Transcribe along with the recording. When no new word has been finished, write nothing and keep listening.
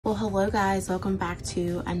Well, hello guys, welcome back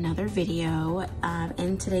to another video.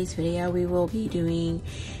 In today's video we will be doing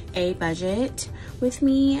a budget with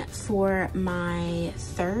me for my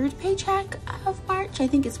third paycheck of March. I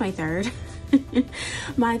think it's my third.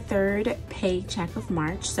 My third paycheck of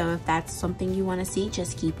March. So if that's something you want to see,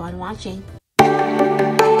 just keep on watching.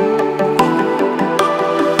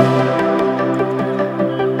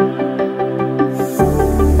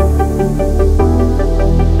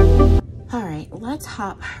 Let's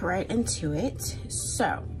hop right into it.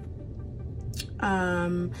 So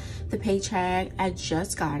the paycheck, I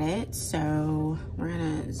just got it, so we're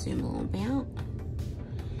gonna zoom a little bit out,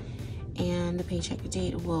 and the paycheck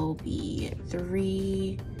date will be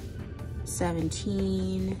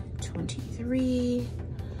 3/17/23,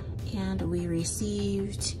 and we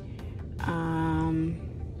received or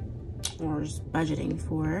was budgeting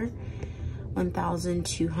for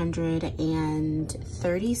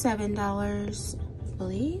 $1,237, I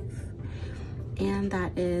believe, and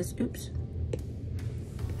that is, oops,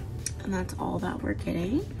 and that's all that we're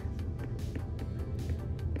getting.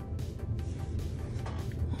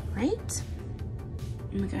 All right,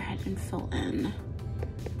 I'm gonna go ahead and fill in.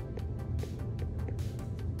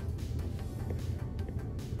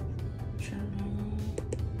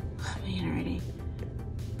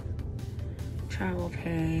 Travel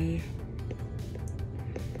pay.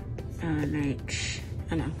 I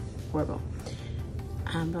know, horrible.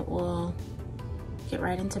 But we'll get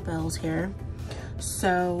right into bills here.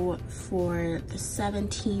 So for the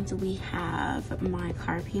 17th, we have my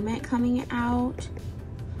car payment coming out,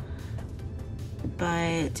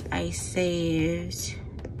 but I saved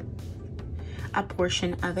a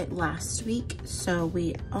portion of it last week, so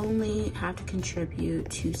we only have to contribute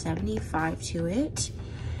 $275 to it.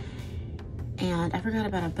 And I forgot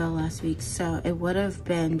about a bill last week, so it would have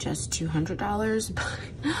been just $200, but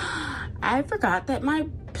I forgot that my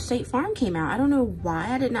State Farm came out. I don't know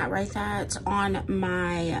why I did not write that on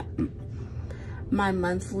my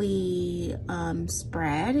monthly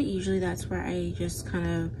spread. Usually that's where I just kind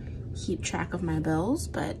of keep track of my bills,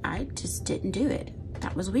 but I just didn't do it.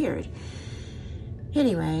 That was weird.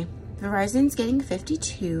 Anyway, Verizon's getting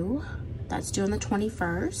 52. That's due on the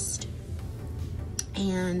 21st.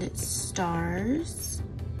 And Stars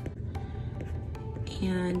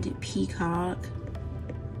and Peacock,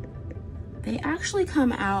 they actually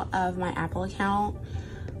come out of my Apple account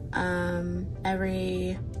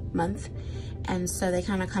every month, and so they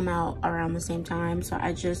kind of come out around the same time, so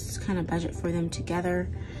I just kind of budget for them together.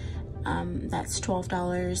 That's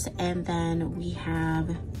 $12, and then we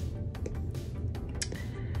have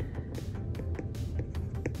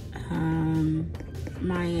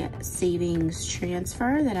my savings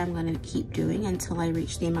transfer that I'm going to keep doing until I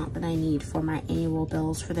reach the amount that I need for my annual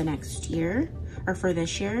bills for the next year, or for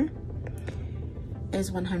this year, is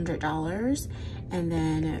 $100. And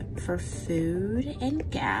then for food and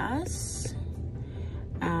gas,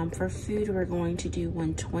 for food we're going to do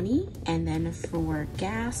 $120, and then for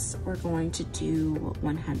gas we're going to do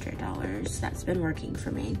 $100. That's been working for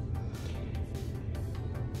me.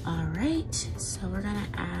 All right, so we're gonna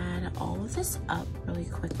add all of this up really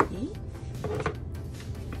quickly.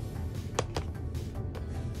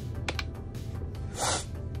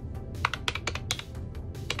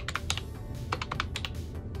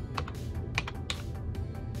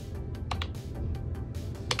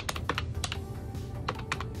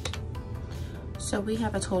 So we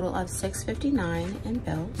have a total of $659 in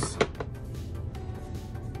bills.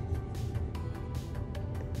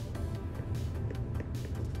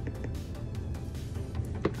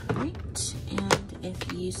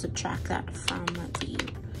 If you subtract that from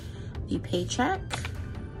the paycheck,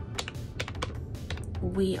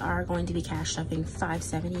 we are going to be cash stuffing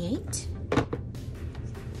 $578.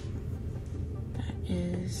 That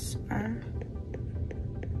is our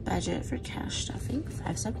budget for cash stuffing,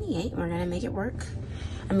 $578. We're gonna make it work.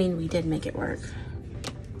 I mean, we did make it work.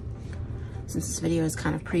 Since this video is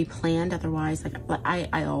kind of pre-planned, otherwise, like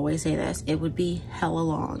I always say this, it would be hella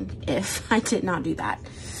long if I did not do that,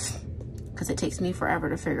 because it takes me forever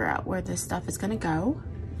to figure out where this stuff is gonna go.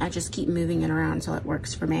 I just keep moving it around until it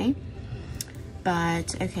works for me.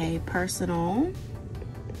 But okay, personal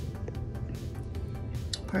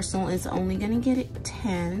is only gonna get it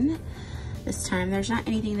 10 this time. There's not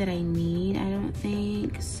anything that I need, I don't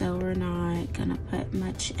think, so we're not gonna put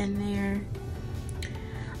much in there.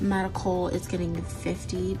 Medical is getting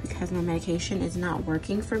 50 because my medication is not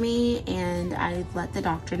working for me, and I let the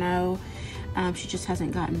doctor know. She just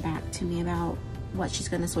hasn't gotten back to me about what she's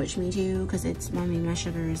gonna switch me to, because my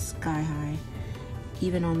sugar is sky high,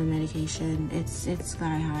 even on the medication, it's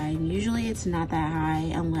sky high. And usually it's not that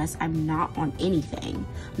high unless I'm not on anything,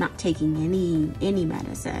 not taking any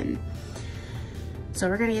medicine. So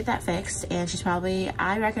we're gonna get that fixed, and she's probably,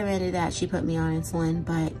 I recommended that she put me on insulin,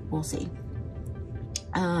 but we'll see.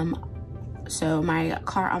 So my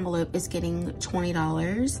car envelope is getting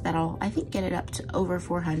 $20. That'll, I think, get it up to over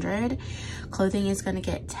 $400. Clothing is gonna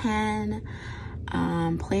get $10.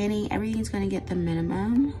 Planning, everything's gonna get the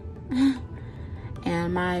minimum.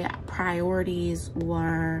 And my priorities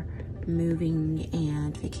were moving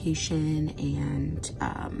and vacation and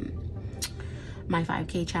my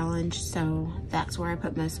 5K challenge. So that's where I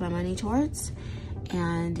put most of my money towards.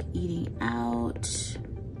 And eating out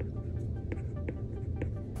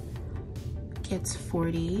gets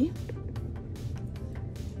 $40.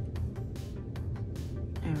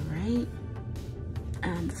 All right.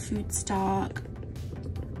 Food stock.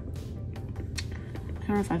 I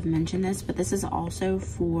don't know if I've mentioned this, but this is also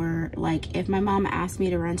for, like, if my mom asked me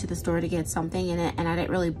to run to the store to get something in it and I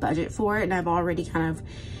didn't really budget for it, and I've already kind of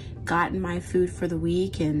gotten my food for the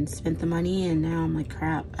week and spent the money, and now I'm like,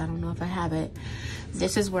 crap, I don't know if I have it.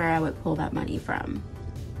 This is where I would pull that money from.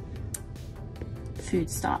 Food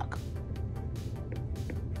stock.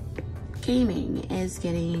 Gaming is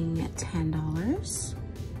getting $10.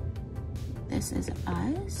 This is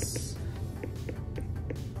us.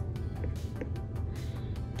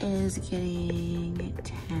 Is getting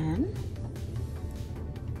 10.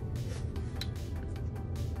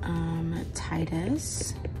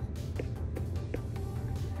 Titus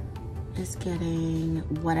is getting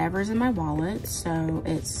whatever's in my wallet, so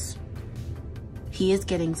he is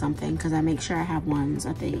getting something because I make sure I have ones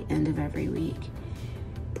at the end of every week.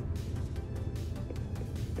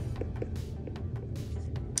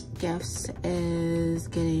 Gifts is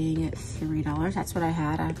getting $3. That's what I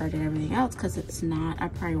had. I've already did everything else because it's not a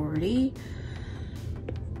priority.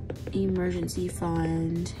 Emergency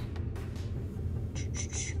fund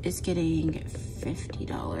is getting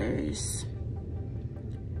 $50.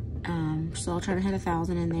 So I'll try to hit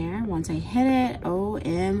 1,000 in there. Once I hit it,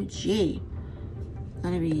 OMG,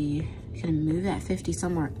 gonna move that 50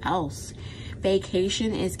 somewhere else.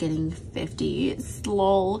 Vacation is getting 50. It's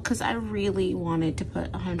lol, because I really wanted to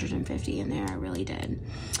put 150 in there. I really did.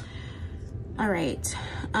 All right,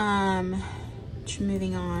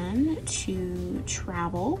 moving on to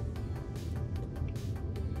travel.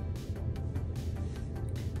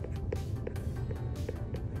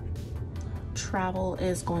 Travel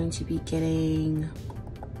is going to be getting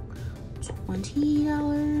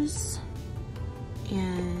 $20,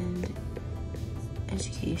 and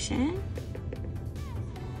education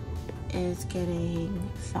is getting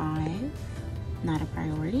 $5, not a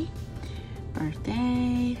priority.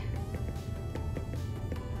 Birthday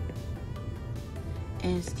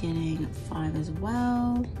is getting $5 as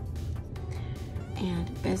well,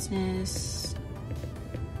 and business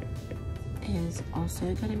is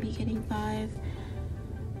also going to be getting $5,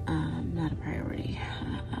 not a priority.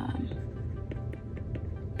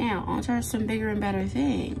 Now onto some bigger and better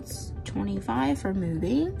things. $25 for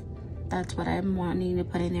moving. That's what I'm wanting to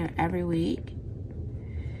put in there every week.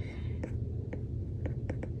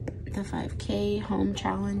 The 5K home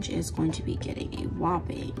challenge is going to be getting a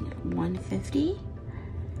whopping $150.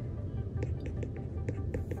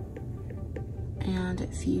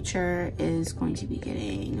 And future is going to be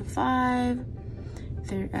getting $5.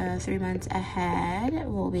 3 months ahead,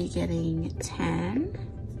 we'll be getting $10.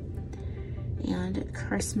 And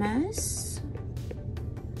Christmas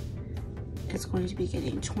is going to be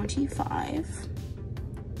getting $25.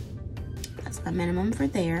 That's my minimum for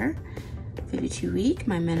there. 52 week,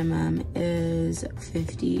 my minimum is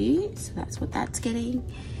 $50, so that's what that's getting.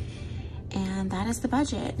 And that is the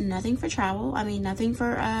budget. Nothing for travel. I mean, nothing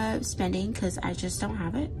for spending, because I just don't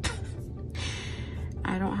have it.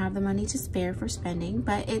 I don't have the money to spare for spending,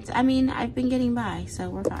 but I mean, I've been getting by, so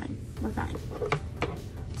we're fine. We're fine.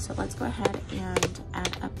 So let's go ahead and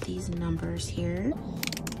add up these numbers here.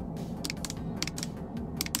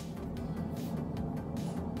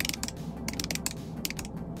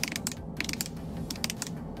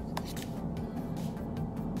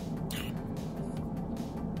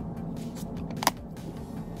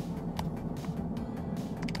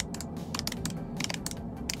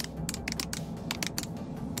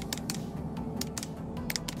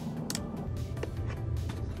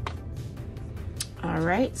 All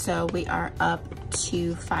right, so we are up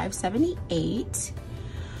to $578.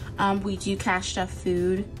 We do cash stuff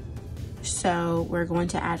food, so we're going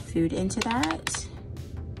to add food into that.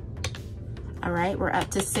 All right, we're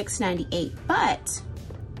up to $698, but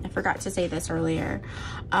I forgot to say this earlier,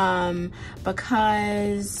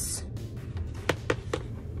 because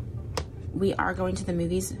we are going to the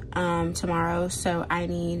movies tomorrow, so I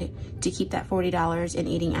need to keep that $40 in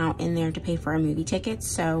eating out in there to pay for our movie tickets.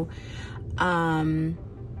 So I'm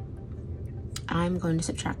going to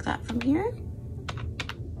subtract that from here,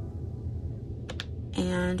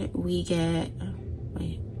 and we get,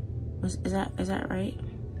 wait, is that right?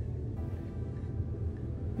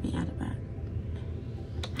 Let me add it back.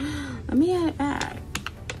 Let me add it back.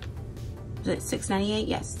 Is it $6.98?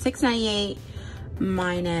 Yes, $6.98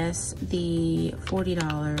 minus the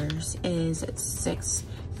 $40 is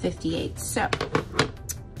 $6.58. So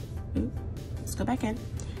let's go back in.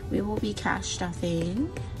 We will be cash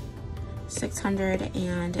stuffing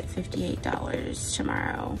 $658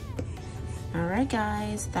 tomorrow. All right,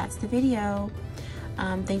 guys, that's the video.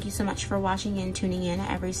 Thank you so much for watching and tuning in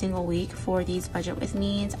every single week for these budget with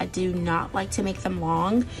me's. I do not like to make them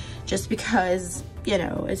long, just because, you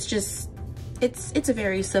know, it's just, it's a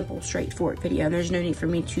very simple, straightforward video, and there's no need for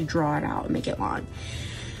me to draw it out and make it long.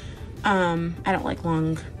 I don't like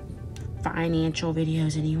long financial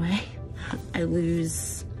videos anyway. I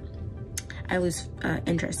lose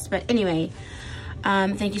interest. But anyway,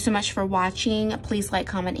 thank you so much for watching. Please like,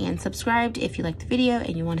 comment, and subscribe if you liked the video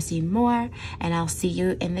and you want to see more. And I'll see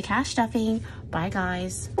you in the cash stuffing. Bye,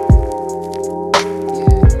 guys.